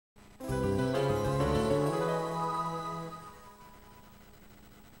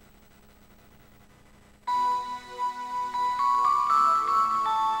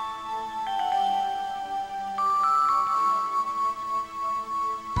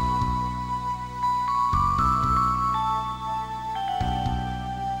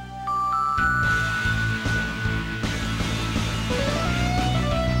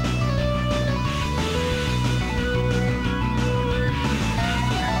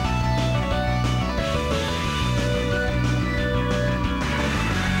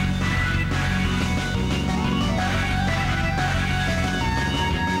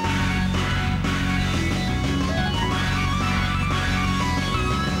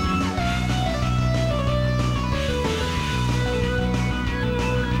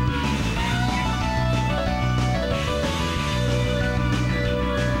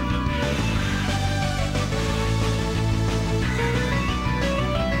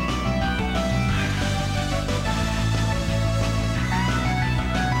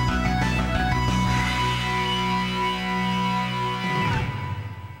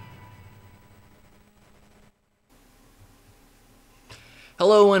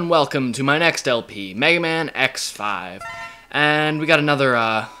Hello and welcome to my next LP, MegaMan X5. And we got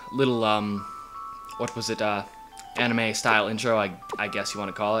another little, what was it, anime style intro, I guess you want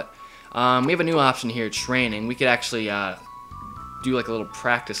to call it. We have a new option here, training. We could actually do like a little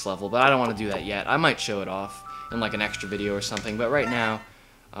practice level, but I don't want to do that yet. I might show it off in like an extra video or something, but right now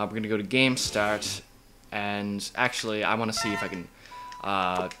we're going to go to game start, and actually I want to see if I can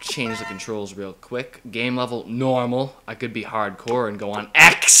change the controls real quick. Game level, normal. I could be hardcore and go on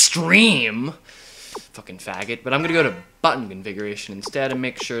Xtreme. Fucking faggot. But I'm gonna go to button configuration instead and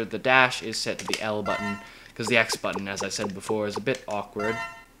make sure the dash is set to the L button, because the X button, as I said before, is a bit awkward.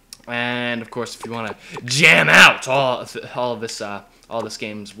 And of course, if you want to jam out all this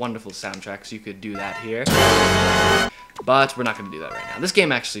game's wonderful soundtracks, you could do that here. But we're not gonna do that right now. This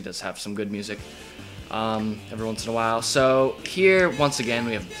game actually does have some good music. Every once in a while. So here, once again,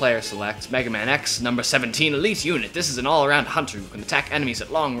 we have player select. MegaMan X, number 17, elite unit. This is an all-around hunter who can attack enemies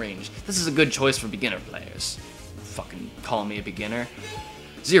at long range. This is a good choice for beginner players. Fucking call me a beginner.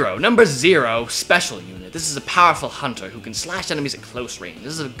 0, number 0, special unit. This is a powerful hunter who can slash enemies at close range.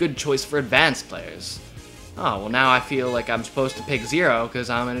 This is a good choice for advanced players. Oh, well now I feel like I'm supposed to pick 0 because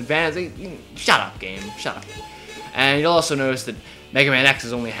I'm an advanced... Shut up, game. Shut up. And you'll also notice that MegaMan X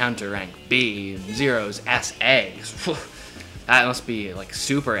is only hunter rank B, and 0's SA. That must be like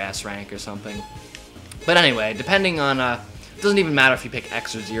super S rank or something. But anyway, depending on, it doesn't even matter if you pick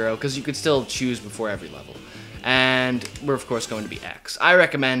X or 0, because you could still choose before every level. And we're of course going to be X. I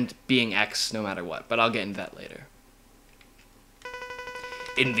recommend being X no matter what, but I'll get into that later.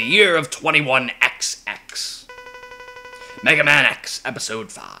 In the year of 21XX, MegaMan X,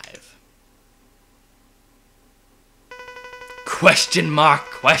 Episode 5. Question mark,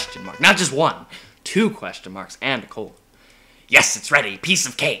 question mark. Not just one, 2 question marks and a colon. Yes, it's ready. Piece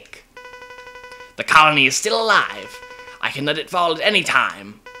of cake. The colony is still alive. I can let it fall at any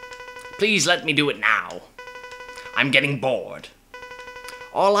time. Please let me do it now. I'm getting bored.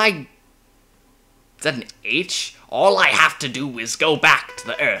 Is that an H? All I have to do is go back to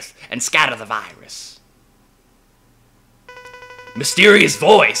the Earth and scatter the virus. Mysterious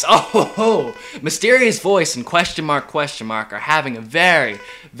voice! Oh ho ho! Mysterious voice and question mark are having a very,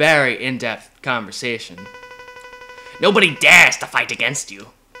 very in-depth conversation. Nobody dares to fight against you.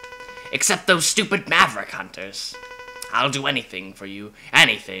 Except those stupid maverick hunters. I'll do anything for you.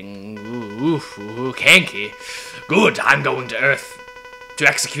 Anything. Ooh, kinky. Good, I'm going to Earth to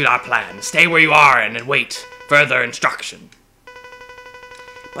execute our plan. Stay where you are and wait further instruction.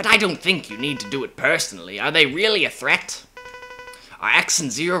 But I don't think you need to do it personally. Are they really a threat? Are X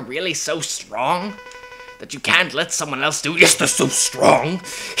and 0 really so strong that you can't let someone else do it? Yes, they're so strong.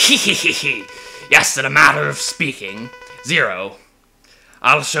 Hehehehe. Yes, in a matter of speaking, 0,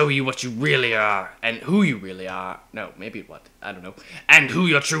 I'll show you what you really are and who you really are. No, maybe what? I don't know. And who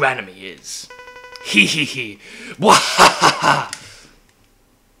your true enemy is. Hehehe. Wahahaha.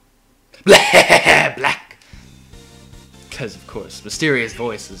 Black. Because, of course, mysterious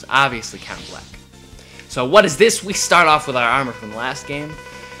voices obviously Count Black. So what is this? We start off with our armor from the last game.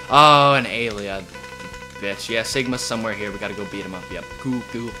 Oh, an Alia, bitch. Yeah, Sigma's somewhere here. We gotta go beat him up. Yep. Cool.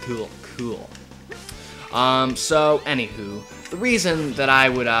 So, anywho, the reason that I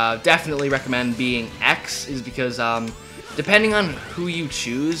would definitely recommend being X is because depending on who you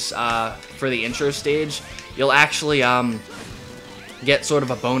choose for the intro stage, you'll actually get sort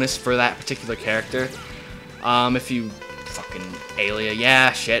of a bonus for that particular character. If you fucking Alia,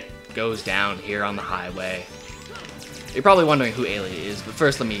 yeah, shit. Goes down here on the highway. You're probably wondering who Alia is, but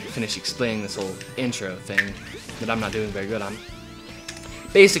first let me finish explaining this whole intro thing that I'm not doing very good on.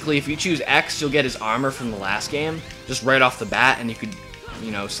 Basically, if you choose X, you'll get his armor from the last game, just right off the bat, and you could,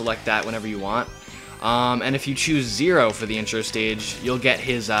 select that whenever you want. And if you choose 0 for the intro stage, you'll get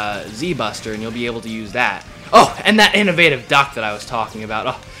his Z-Buster, and you'll be able to use that. Oh, and that innovative duck that I was talking about.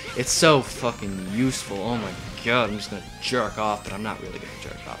 Oh, it's so fucking useful. Oh my god, I'm just gonna jerk off, but I'm not really gonna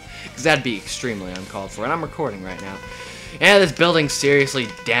jerk off, because that'd be extremely uncalled for, and I'm recording right now. Yeah, this building's seriously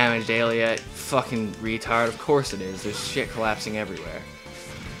damaged, Alia. Fucking retard. Of course it is. There's shit collapsing everywhere.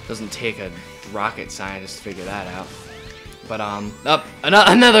 Doesn't take a rocket scientist to figure that out. But,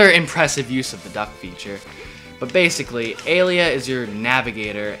 another impressive use of the duck feature. But basically, Alia is your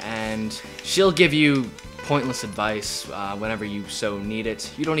navigator, and she'll give you pointless advice whenever you so need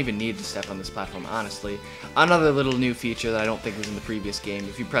it. You don't even need to step on this platform, honestly. Another little new feature that I don't think was in the previous game,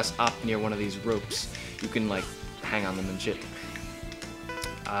 if you press up near one of these ropes, you can, like, hang on them and shit.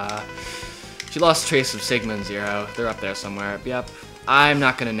 She lost trace of Sigma and 0. They're up there somewhere. Yep. I'm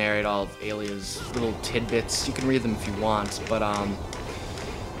not gonna narrate all of Alia's little tidbits. You can read them if you want, but,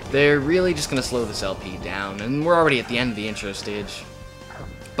 they're really just gonna slow this LP down, and we're already at the end of the intro stage.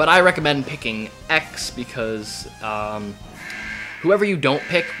 But I recommend picking X because whoever you don't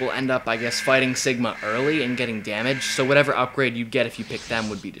pick will end up, I guess, fighting Sigma early and getting damaged, so whatever upgrade you'd get if you picked them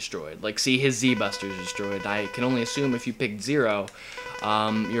would be destroyed. Like, see, his Z-Buster is destroyed. I can only assume if you picked Zero,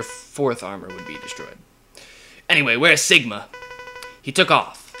 your 4th armor would be destroyed. Anyway, where's Sigma? He took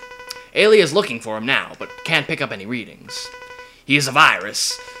off. Alia's looking for him now, but can't pick up any readings. He is a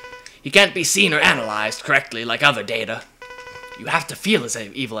virus. He can't be seen or analyzed correctly like other data. You have to feel his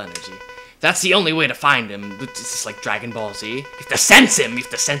evil energy. That's the only way to find him. It's just like Dragon Ball Z. You have to sense him. You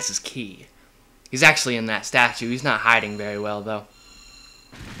have to sense his ki. He's actually in that statue. He's not hiding very well, though.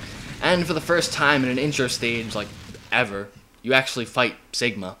 And for the first time in an intro stage, like, ever, you actually fight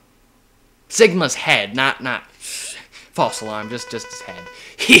Sigma. Sigma's head, not false alarm, just his head.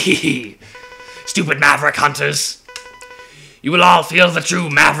 Hee. Stupid Maverick hunters. You will all feel the true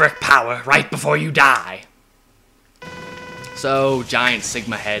Maverick power right before you die. So, giant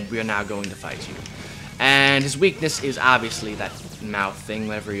Sigma head, we are now going to fight you. And his weakness is obviously that mouth thing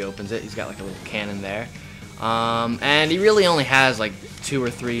whenever he opens it. He's got like a little cannon there. And he really only has like 2 or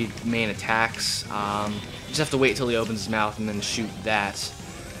 3 main attacks. You just have to wait till he opens his mouth and then shoot that.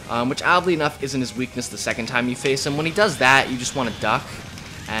 Which oddly enough isn't his weakness the second time you face him. When he does that, you just want to duck,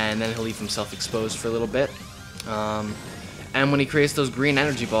 and then he'll leave himself exposed for a little bit. And when he creates those green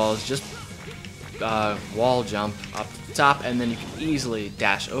energy balls, just wall jump up to the top, and then you can easily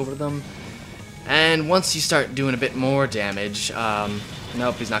dash over them. And once you start doing a bit more damage,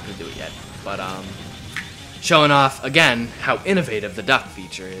 nope, he's not going to do it yet, but showing off, again, how innovative the duck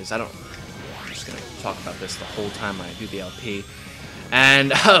feature is. I'm just going to talk about this the whole time when I do the LP.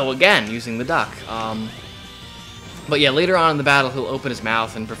 And, oh, again, using the duck. But yeah, later on in the battle, he'll open his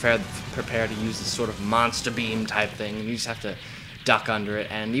mouth and prepare to use this sort of monster beam type thing, and you just have to duck under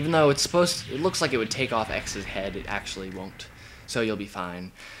it. And even though it looks like it would take off X's head, it actually won't. So you'll be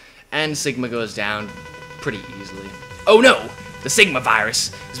fine. And Sigma goes down pretty easily. Oh no! The Sigma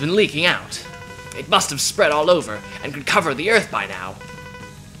virus has been leaking out. It must have spread all over and could cover the Earth by now.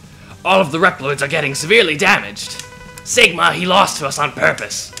 All of the Reploids are getting severely damaged. Sigma, he lost to us on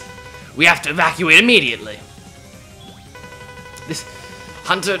purpose. We have to evacuate immediately. This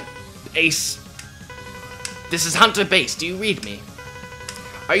Hunter Ace. This is Hunter Base. Do you read me?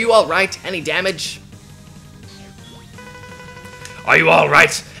 Are you alright? Any damage? Are you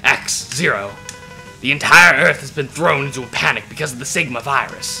alright? X0. The entire Earth has been thrown into a panic because of the Sigma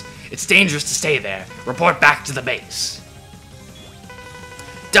virus. It's dangerous to stay there. Report back to the base.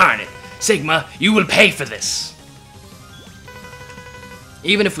 Darn it. Sigma, you will pay for this.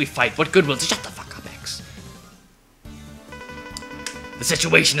 Even if we fight, what good will it? Shut the fuck up, X. The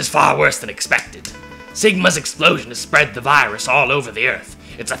situation is far worse than expected. Sigma's explosion has spread the virus all over the Earth.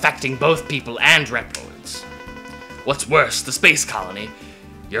 It's affecting both people and Reploids. What's worse, the space colony,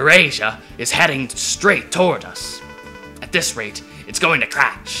 Eurasia, is heading straight toward us. At this rate, it's going to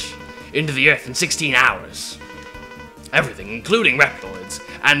crash into the Earth in 16 hours. Everything, including Reploids,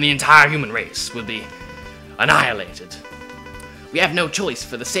 and the entire human race, will be annihilated. We have no choice.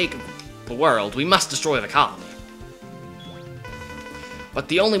 For the sake of the world, we must destroy the colony. But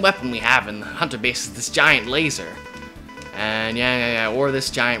the only weapon we have in the Hunter base is this giant laser. And or this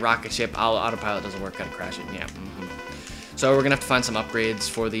giant rocket ship. Autopilot doesn't work, gotta crash it, yeah. So we're gonna have to find some upgrades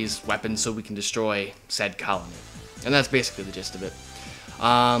for these weapons so we can destroy said colony. And that's basically the gist of it.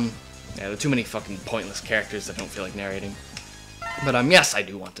 Yeah, there are too many fucking pointless characters that don't feel like narrating. But yes, I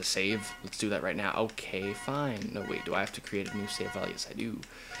do want to save. Let's do that right now. Okay, fine. No, wait, do I have to create a new save file? Yes, I do.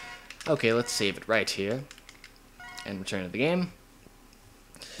 Okay, let's save it right here. And return to the game.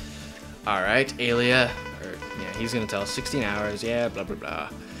 Alright, Alia, yeah, he's gonna tell us 16 hours, yeah, blah blah blah.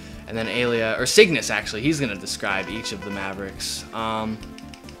 And then Alia, or Cygnus actually, he's gonna describe each of the Mavericks.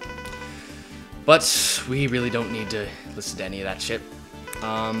 But we really don't need to listen to any of that shit.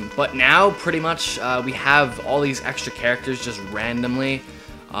 But now, pretty much, we have all these extra characters just randomly,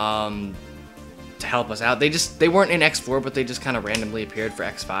 to help us out. They weren't in X4, but they just kind of randomly appeared for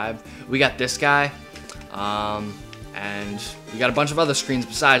X5. We got this guy, and we got a bunch of other screens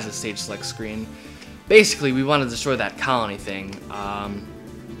besides the stage select screen. Basically, we want to destroy that colony thing,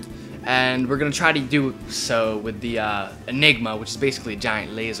 and we're going to try to do so with the Enigma, which is basically a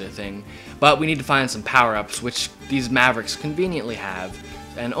giant laser thing. But we need to find some power-ups, which these Mavericks conveniently have,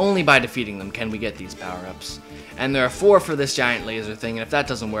 and only by defeating them can we get these power-ups. And there are 4 for this giant laser thing, and if that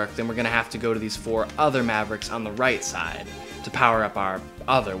doesn't work, then we're going to have to go to these 4 other Mavericks on the right side to power up our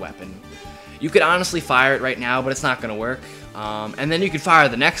other weapon. You could honestly fire it right now, but it's not going to work. And then you could fire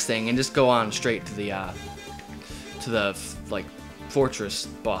the next thing and just go on straight to the like fortress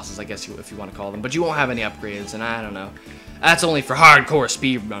bosses, I guess if you want to call them. But you won't have any upgrades, and I don't know. That's only for hardcore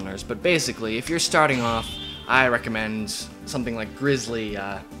speedrunners, but basically, if you're starting off, I recommend something like Grizzly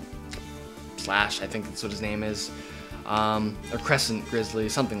Slash, I think that's what his name is, or Crescent Grizzly,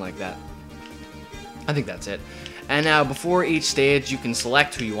 something like that. I think that's it. And now, before each stage, you can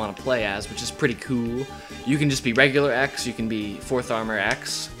select who you want to play as, which is pretty cool. You can just be regular X, you can be 4th Armor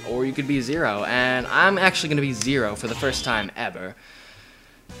X, or you could be Zero. And I'm actually going to be Zero for the first time ever.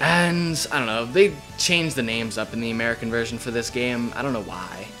 And, I don't know, they changed the names up in the American version for this game. I don't know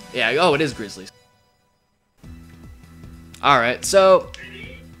why. Yeah, oh, it is Grizzly. Alright, so,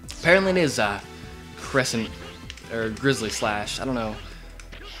 apparently it is Crescent, or Grizzly Slash, I don't know.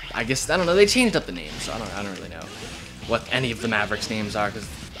 I don't know, they changed up the names, so I don't really know what any of the Mavericks names are, because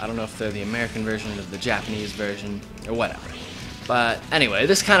I don't know if they're the American version or the Japanese version, or whatever. But anyway,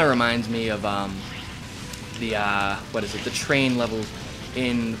 this kind of reminds me of the train level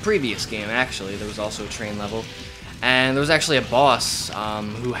in the previous game. Actually, there was also a train level, and there was actually a boss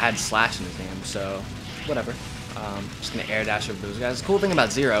who had Slash in his name, so whatever. Just gonna air dash over those guys. The cool thing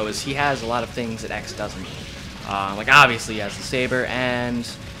about Zero is he has a lot of things that X doesn't. Like obviously he has the saber, and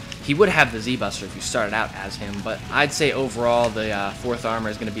he would have the Z-Buster if you started out as him, but I'd say overall the 4th Armor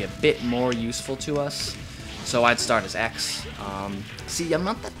is going to be a bit more useful to us, so I'd start as X. See, I'm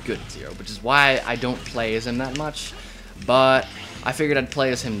not that good at Zero, which is why I don't play as him that much, but I figured I'd play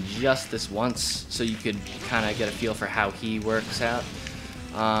as him just this once, so you could kind of get a feel for how he works out.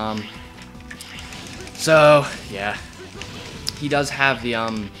 So, yeah, he does have the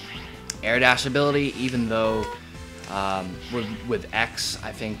air dash ability, even though with X,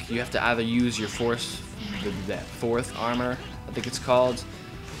 I think you have to either use your 4th Armor, I think it's called,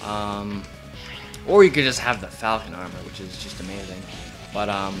 or you could just have the Falcon Armor, which is just amazing. But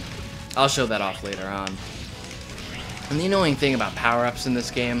I'll show that off later on. And the annoying thing about power-ups in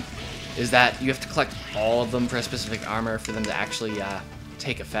this game is that you have to collect all of them for a specific armor for them to actually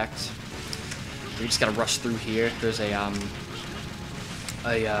take effect. We just gotta rush through here. There's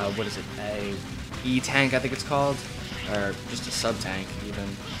what is it? A E-tank, I think it's called, or just a sub-tank even.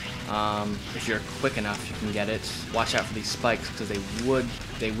 If you're quick enough, you can get it. Watch out for these spikes because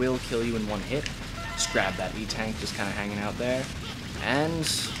they will kill you in one hit. Just grab that E-tank, just kind of hanging out there, and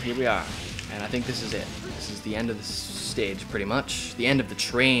here we are. And I think this is it. This is the end of this stage, pretty much. The end of the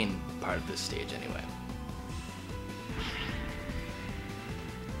train part of this stage, anyway.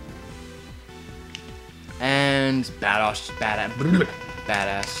 And badass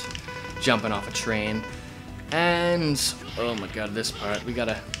jumping off a train. And oh my god, this part, we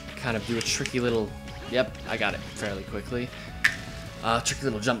gotta kind of do a tricky little, yep, I got it fairly quickly. Tricky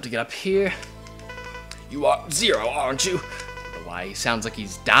little jump to get up here. You are Zero, aren't you? I don't know why he sounds like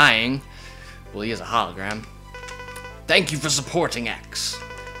he's dying. Well, he is a hologram. Thank you for supporting X.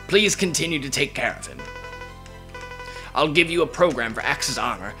 Please continue to take care of him. I'll give you a program for X's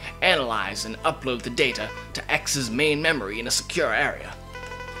armor, analyze and upload the data to X's main memory in a secure area.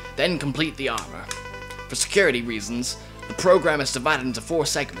 Then complete the armor. For security reasons, the program is divided into 4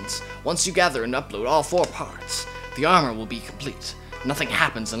 segments. Once you gather and upload all 4 parts, the armor will be complete. Nothing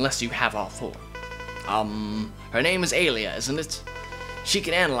happens unless you have all 4. Her name is Alia, isn't it? She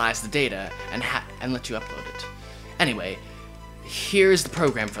can analyze the data and let you upload it. Anyway, here's the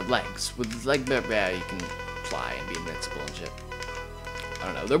program for legs. With leg, you can fly and be invincible and shit. I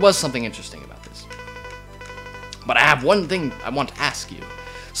don't know. There was something interesting about this. But I have one thing I want to ask you.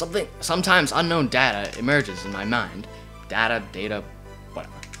 Sometimes unknown data emerges in my mind. Data,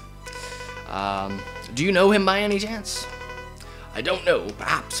 whatever. Do you know him by any chance? I don't know,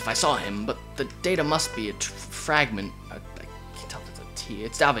 perhaps if I saw him, but the data must be a fragment. I can't tell if it's a T.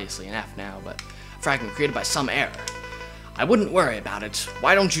 It's obviously an F now, but a fragment created by some error. I wouldn't worry about it.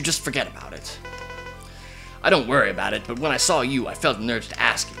 Why don't you just forget about it? I don't worry about it, but when I saw you, I felt an urge to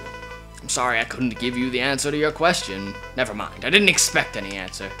ask you. I'm sorry I couldn't give you the answer to your question. Never mind, I didn't expect any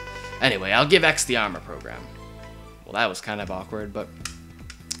answer. Anyway, I'll give X the armor program. Well, that was kind of awkward, but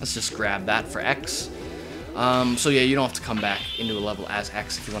let's just grab that for X. So yeah, you don't have to come back into a level as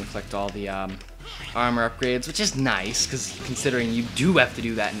X if you want to collect all the armor upgrades, which is nice, because considering you do have to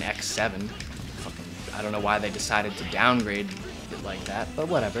do that in X7. I don't know why they decided to downgrade it like that, but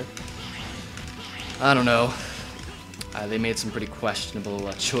whatever. I don't know. They made some pretty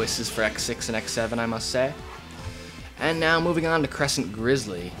questionable choices for X6 and X7, I must say. And now moving on to Crescent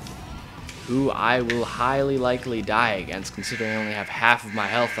Grizzly, who I will highly likely die against, considering I only have half of my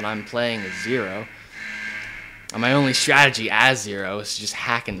health and I'm playing as Zero. And my only strategy as Zero is to just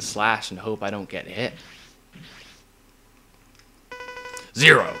hack and slash and hope I don't get hit.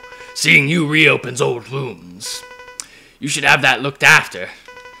 Zero, seeing you reopens old wounds. You should have that looked after.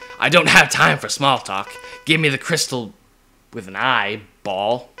 I don't have time for small talk. Give me the crystal with an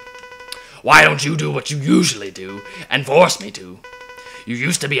eyeball. Why don't you do what you usually do and force me to? You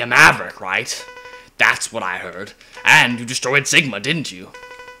used to be a maverick, right? That's what I heard. And you destroyed Sigma, didn't you?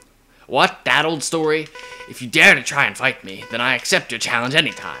 What? That old story? If you dare to try and fight me, then I accept your challenge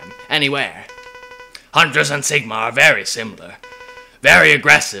anytime, anywhere. Hunters and Sigma are very similar. Very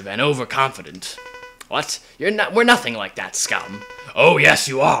aggressive and overconfident. What? We're nothing like that, scum. Oh, yes,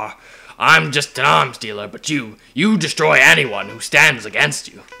 you are. I'm just an arms dealer, but you destroy anyone who stands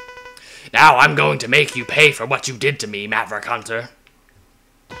against you. Now I'm going to make you pay for what you did to me, Maverick Hunter.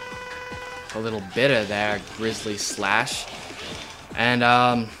 A little bitter there, Grizzly Slash. And,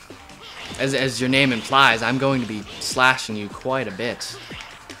 as your name implies, I'm going to be slashing you quite a bit.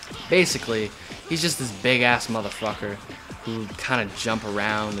 Basically, he's just this big-ass motherfucker who kind of jump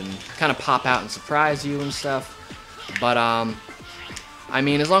around and kind of pop out and surprise you and stuff. But, I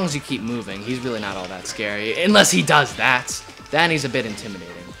mean, as long as you keep moving, he's really not all that scary. Unless he does that, then he's a bit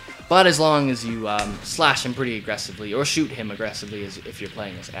intimidating. But as long as you slash him pretty aggressively, or shoot him aggressively as if you're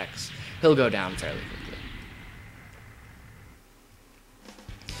playing as X, he'll go down fairly quickly.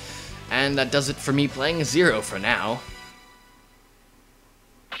 And that does it for me playing Zero for now.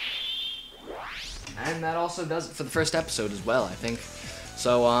 And that also does it for the first episode as well, I think.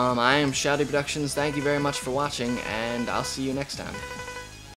 So, I am Shouty Productions, thank you very much for watching, and I'll see you next time.